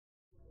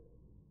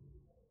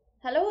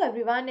Hello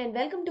everyone and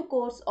welcome to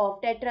course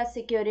of TETRA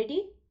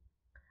Security.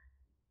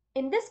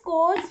 In this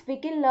course, we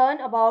can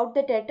learn about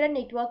the TETRA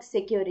network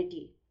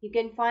security. You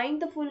can find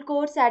the full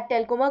course at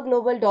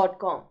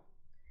telcomaglobal.com.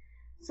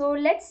 So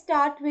let's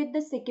start with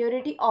the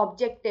security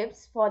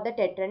objectives for the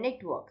TETRA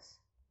networks.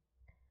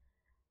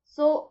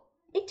 So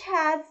it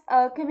has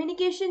a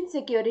communication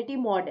security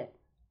model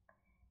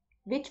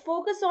which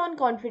focus on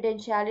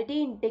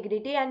confidentiality,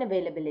 integrity and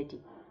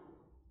availability.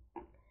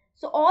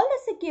 So all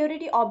the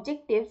security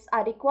objectives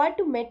are required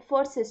to meet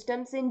for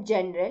systems in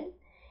general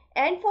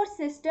and for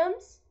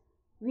systems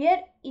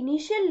where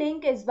initial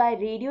link is by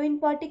radio in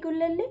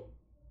particularly,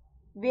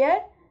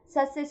 where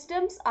such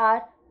systems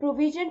are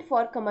provisioned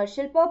for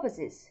commercial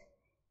purposes.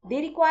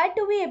 They require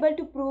to be able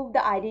to prove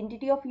the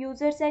identity of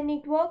users and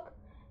network,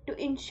 to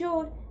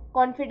ensure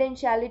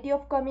confidentiality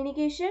of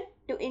communication,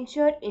 to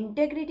ensure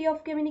integrity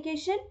of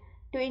communication,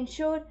 to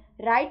ensure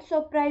rights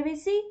of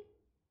privacy,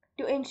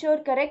 to ensure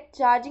correct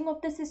charging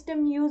of the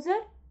system user,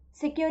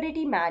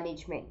 security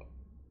management.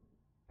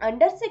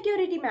 Under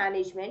security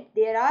management,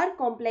 there are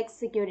complex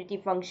security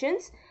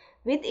functions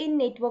within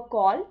network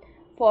call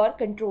for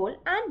control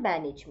and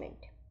management.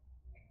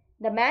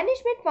 The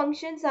management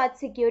functions are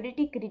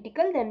security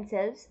critical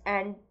themselves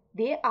and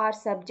they are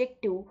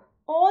subject to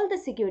all the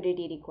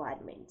security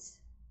requirements.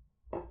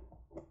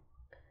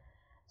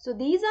 So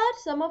these are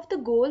some of the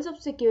goals of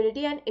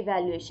security and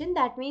evaluation.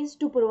 That means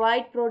to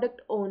provide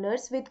product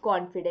owners with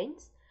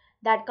confidence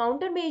that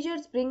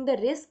countermeasures bring the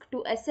risk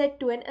to asset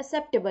to an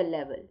acceptable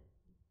level.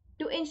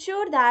 To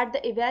ensure that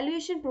the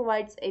evaluation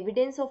provides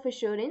evidence of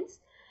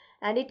assurance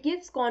and it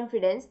gives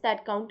confidence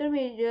that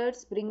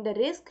countermeasures bring the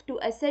risk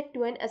to asset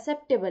to an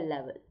acceptable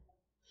level.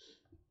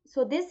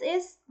 So this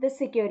is the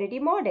security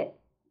model.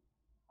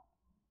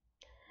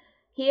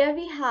 Here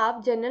we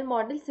have general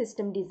model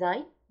system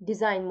design,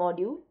 design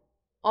module,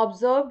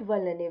 observed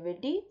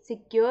vulnerability,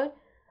 secure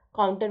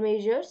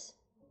countermeasures,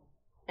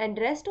 and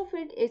rest of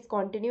it is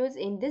continuous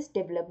in this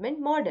development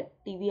model,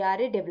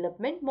 TVRA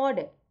development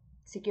model.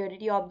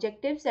 Security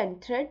objectives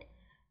and threat.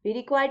 We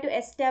require to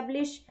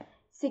establish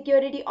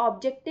security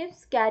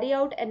objectives, carry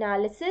out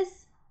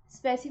analysis,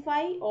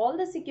 specify all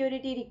the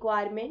security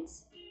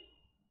requirements,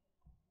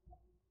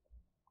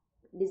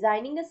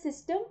 designing a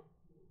system,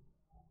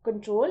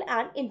 control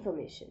and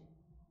information.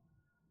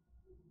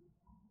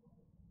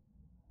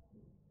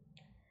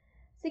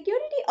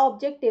 Security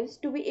objectives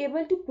to be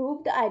able to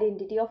prove the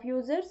identity of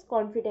users,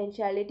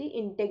 confidentiality,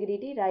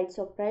 integrity, rights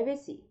of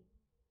privacy.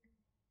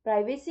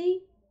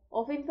 Privacy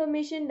of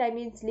information, that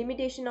means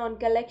limitation on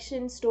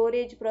collection,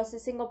 storage,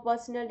 processing of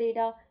personal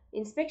data,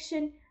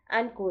 inspection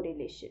and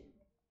correlation.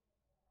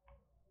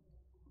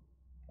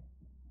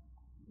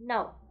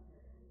 Now,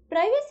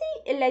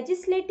 privacy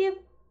legislative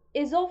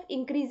is of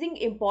increasing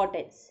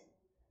importance.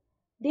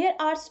 There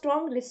are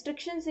strong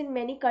restrictions in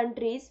many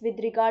countries with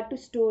regard to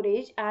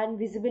storage and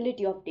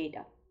visibility of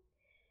data.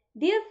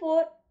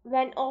 Therefore,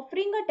 when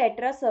offering a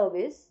TETRA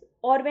service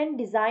or when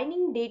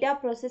designing data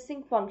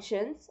processing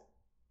functions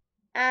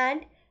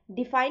and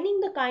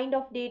defining the kind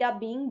of data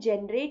being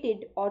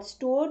generated or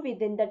stored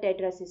within the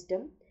TETRA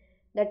system,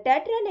 the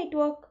TETRA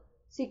network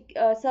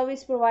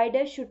service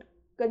provider should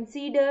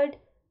consider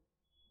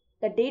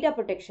the data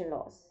protection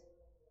laws.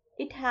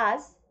 It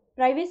has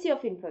privacy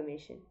of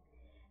information.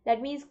 That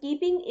means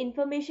keeping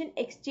information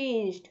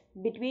exchanged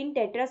between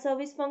TETRA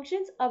service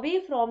functions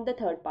away from the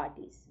third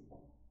parties.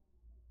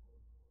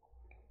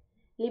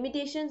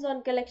 Limitations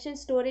on collection,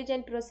 storage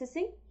and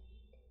processing.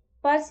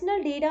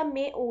 Personal data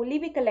may only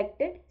be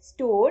collected,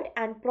 stored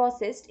and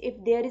processed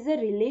if there is a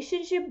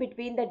relationship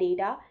between the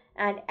data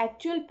and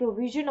actual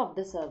provision of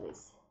the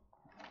service.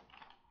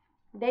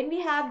 Then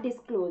we have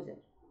disclosure.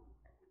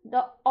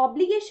 The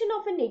obligation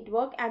of a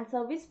network and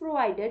service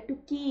provider to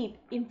keep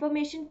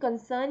information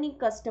concerning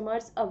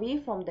customers away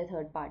from the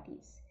third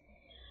parties.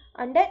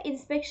 Under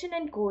inspection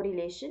and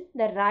correlation,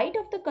 the right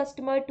of the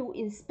customer to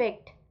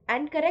inspect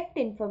and correct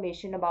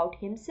information about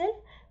himself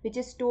which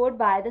is stored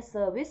by the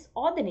service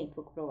or the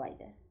network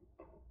provider.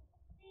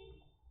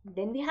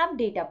 Then we have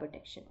data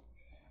protection.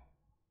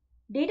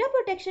 Data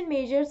protection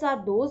measures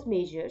are those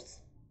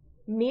measures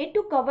made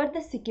to cover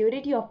the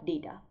security of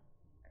data.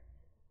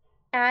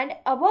 And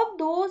above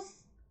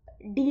those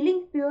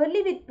dealing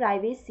purely with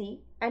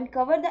privacy and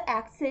cover the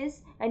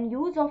access and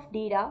use of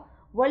data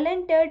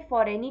volunteered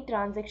for any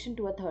transaction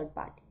to a third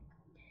party.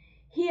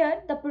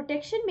 Here, the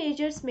protection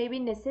measures may be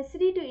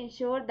necessary to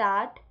ensure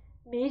that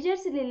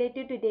measures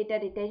related to data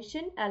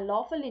retention and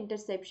lawful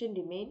interception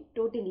remain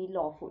totally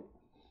lawful.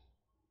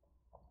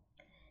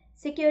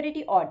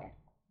 Security order.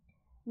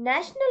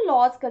 National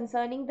laws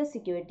concerning the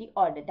security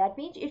order. That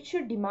means it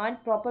should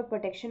demand proper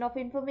protection of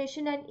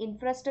information and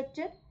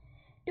infrastructure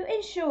to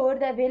ensure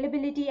the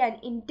availability and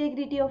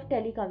integrity of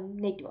telecom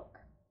network.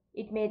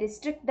 It may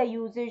restrict the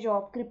usage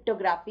of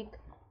cryptographic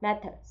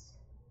methods.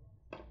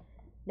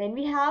 Then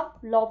we have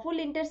lawful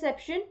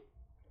interception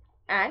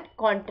and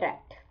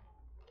contract.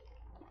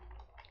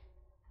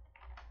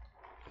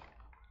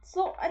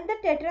 So under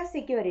TETRA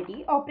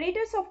security,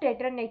 operators of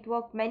TETRA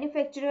network,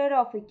 manufacturer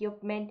of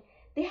equipment,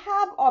 They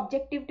have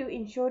objective to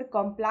ensure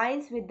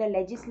compliance with the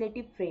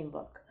legislative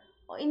framework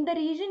in the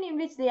region in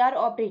which they are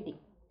operating.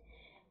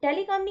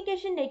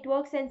 Telecommunication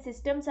networks and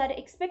systems are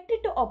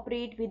expected to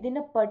operate within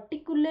a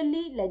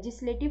particularly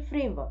legislative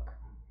framework.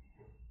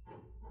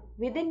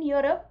 Within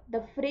Europe,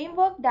 the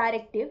Framework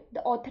Directive,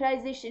 the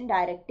Authorization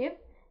Directive,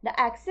 the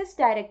Access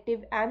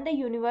Directive, and the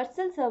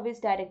Universal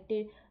Service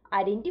Directive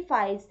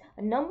identifies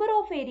a number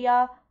of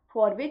areas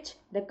for which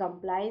the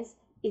compliance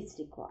is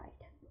required.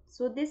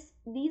 So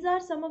these are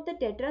some of the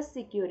TETRA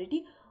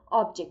security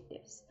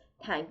objectives.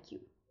 Thank you.